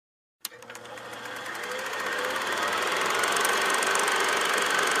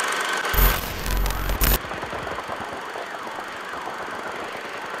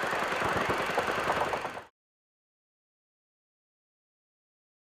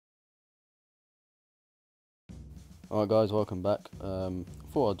Alright guys, welcome back.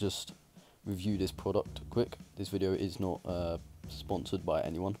 Thought I'd just review this product quick. This video is not sponsored by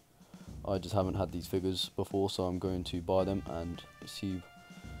anyone. I just haven't had these figures before, so I'm going to buy them and see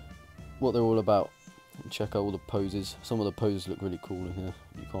what they're all about. And check out all the poses. Some of the poses look really cool in here.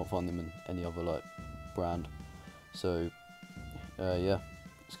 You can't find them in any other like brand. So yeah,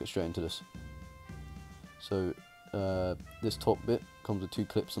 let's get straight into this. So this top bit comes with two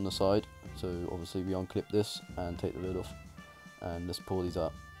clips on the side, so obviously we unclip this and take the lid off, and let's pull these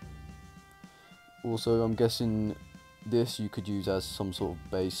out. Also, I'm guessing this you could use as some sort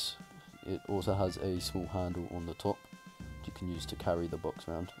of base. It also has a small handle on the top you can use to carry the box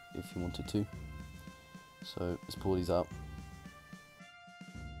around if you wanted to. So let's pull these out.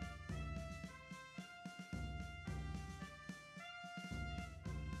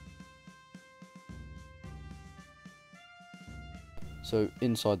 So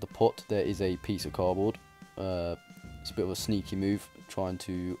inside the pot there is a piece of cardboard. It's a bit of a sneaky move, trying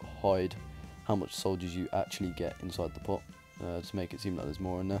to hide how much soldiers you actually get inside the pot, to make it seem like there's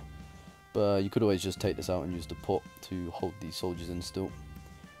more in there. But you could always just take this out and use the pot to hold these soldiers in still.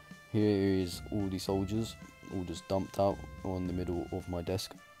 Here is all the soldiers, all just dumped out on the middle of my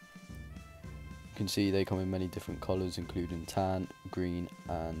desk. You can see they come in many different colours, including tan, green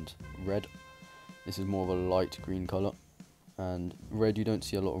and red. This is more of a light green colour. And red, you don't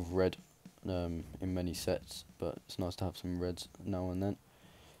see a lot of red in many sets, but it's nice to have some reds now and then.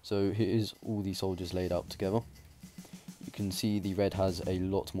 So here is all the soldiers laid out together. You can see the red has a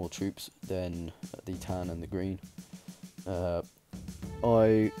lot more troops than the tan and the green.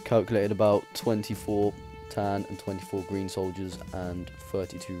 I calculated about 24 tan and 24 green soldiers and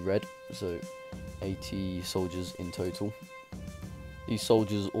 32 red, so 80 soldiers in total. These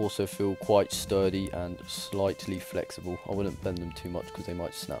soldiers also feel quite sturdy and slightly flexible. I wouldn't bend them too much because they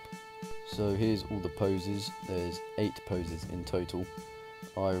might snap. So here's all the poses. There's 8 poses in total.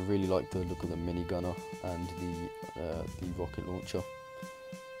 I really like the look of the minigunner and the rocket launcher.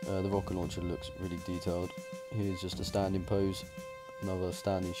 The rocket launcher looks really detailed. Here's just a standing pose, another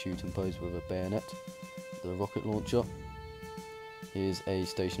standing shooting pose with a bayonet, the rocket launcher. Here's a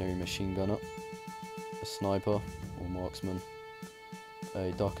stationary machine gunner, a sniper or marksman,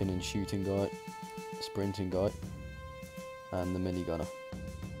 a ducking and shooting guy, a sprinting guy, and the minigunner.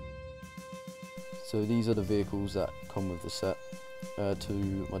 So these are the vehicles that come with the set.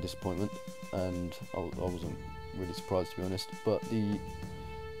 To my disappointment, and I wasn't really surprised, to be honest, but the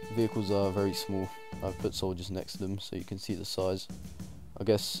vehicles are very small. I've put soldiers next to them so you can see the size. I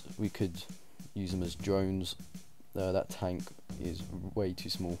guess we could use them as drones. That tank is way too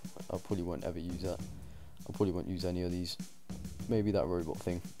small. I probably won't ever use that. I probably won't use any of these. Maybe that robot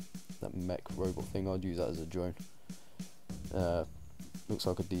thing, that mech robot thing, I'd use that as a drone. Looks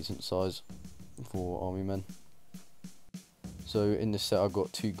like a decent size for army men. So in this set I've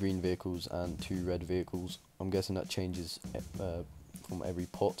got 2 green vehicles and 2 red vehicles. I'm guessing that changes from every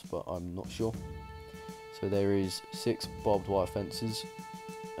pot, but I'm not sure. So there is 6 barbed wire fences,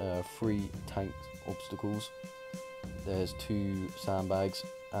 3 tank obstacles, there's 2 sandbags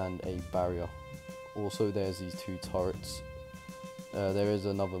and a barrier. Also there's these 2 turrets. There is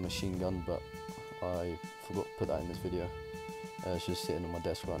another machine gun, but I forgot to put that in this video. It's just sitting on my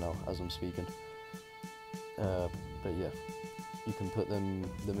desk right now as I'm speaking. But yeah, you can put them,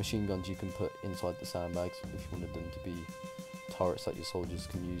 the machine guns you can put inside the sandbags if you wanted them to be turrets that your soldiers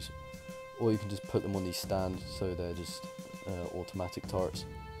can use, or you can just put them on these stands so they're just automatic turrets.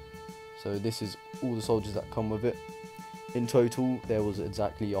 So this is all the soldiers that come with it. In total there was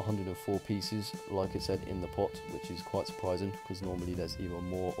exactly 104 pieces, like it said in the pot, which is quite surprising because normally there's either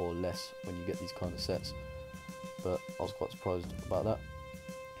more or less when you get these kind of sets, but I was quite surprised about that.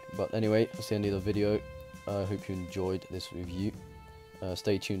 But anyway, that's the end of the video. I hope you enjoyed this review.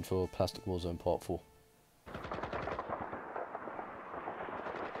 Stay tuned for Plastic Warzone Part 4.